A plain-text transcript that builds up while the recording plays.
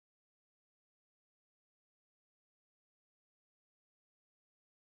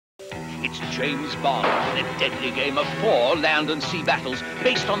It's James Bond in a deadly game of 4 land and sea battles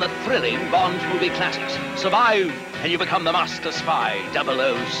based on the thrilling Bond movie classics. Survive, and you become the master spy,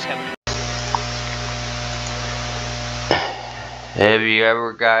 007. Have you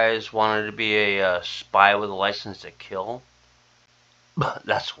ever guys wanted to be a spy with a license to kill?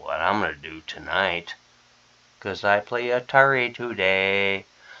 That's what I'm going to do tonight. Because I play Atari today.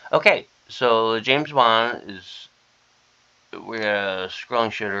 Okay, so James Bond is... We're a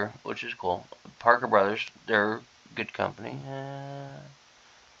scrolling shooter, which is cool. Parker Brothers, they're good company.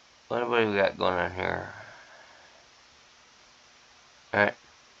 What do we got going on here? Alright.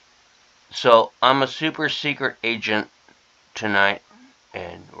 So, I'm a super secret agent tonight,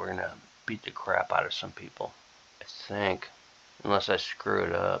 and we're gonna beat the crap out of some people, I think, unless I screw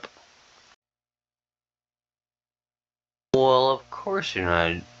it up. Well, of course you're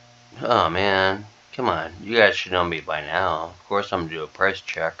not. Oh man, come on, you guys should know me by now. Of course I'm gonna do a price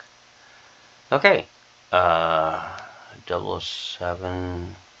check. Okay,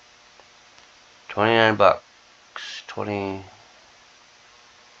 007, 29 bucks, 20.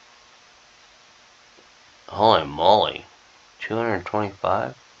 Holy moly.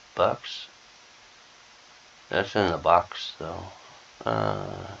 225 bucks. That's in the box though.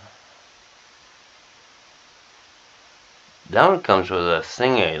 That one comes with a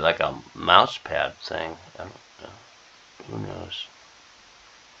thingy, like a mouse pad thing. I don't know. Who knows?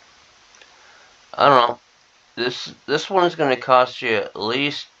 I don't know. This one is going to cost you at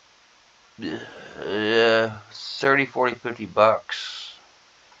least 30, 40, 50 bucks.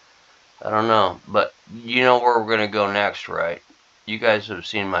 I don't know, but you know where we're going to go next, right? You guys have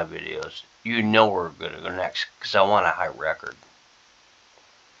seen my videos. You know where we're going to go next, because I want a high record.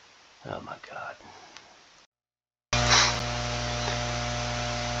 Oh my god.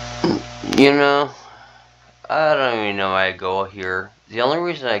 You know, I don't even know why I go here. The only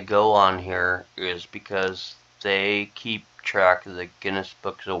reason I go on here is because they keep track of the Guinness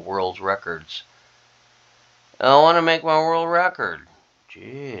Books of World Records. I want to make my world record.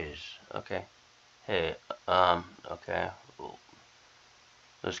 Jeez. Okay. Hey, okay.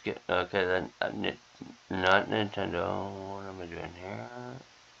 Let's get, okay, then, not Nintendo. What am I doing here?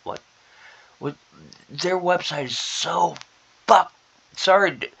 What? Their website is so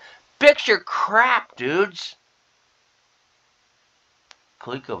sorry, picture crap, dudes.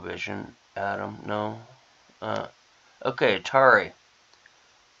 ColecoVision, Adam, no. Okay, Atari.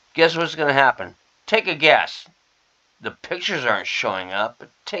 Guess what's gonna happen? Take a guess. The pictures aren't showing up, but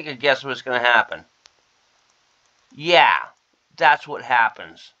take a guess what's gonna happen. Yeah, that's what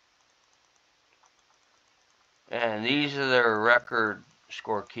happens. And these are their record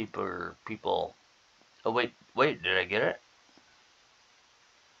scorekeeper people. Oh, wait, did I get it?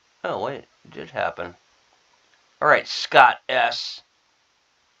 Oh, wait, it did happen. Alright, Scott S.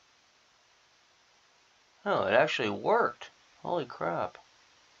 Oh, it actually worked. Holy crap.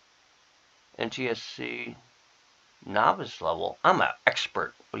 NTSC novice level. I'm an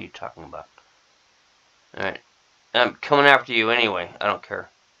expert. What are you talking about? Alright. I'm coming after you anyway. I don't care.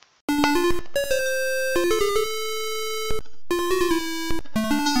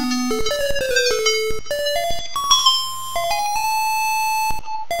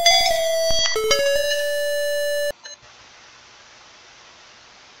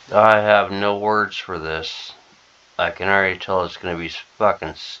 I have no words for this. I can already tell it's going to be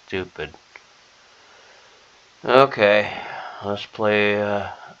fucking stupid. Okay, let's play.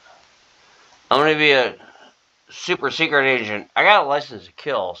 I'm going to be a super secret agent. I got a license to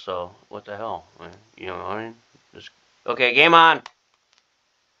kill, so what the hell? You know what I mean? Just, okay, game on.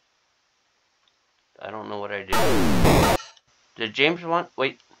 I don't know what I did. Did James Bond?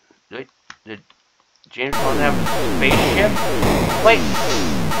 Wait. Did James Bond have a spaceship?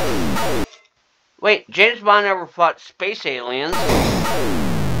 Wait, James Bond never fought space aliens.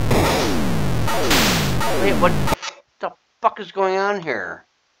 Wait, what the fuck is going on here?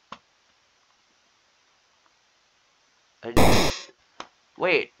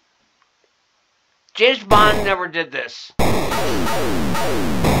 Wait. James Bond never did this.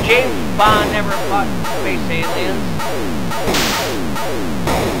 James Bond never fought space aliens.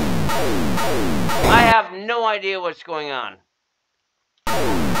 I have no idea what's going on.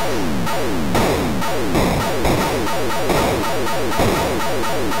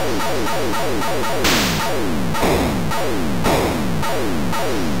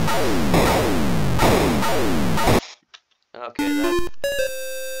 Okay,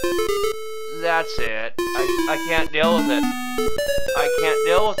 that's it. I can't deal with it. I can't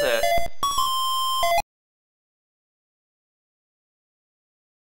deal with it.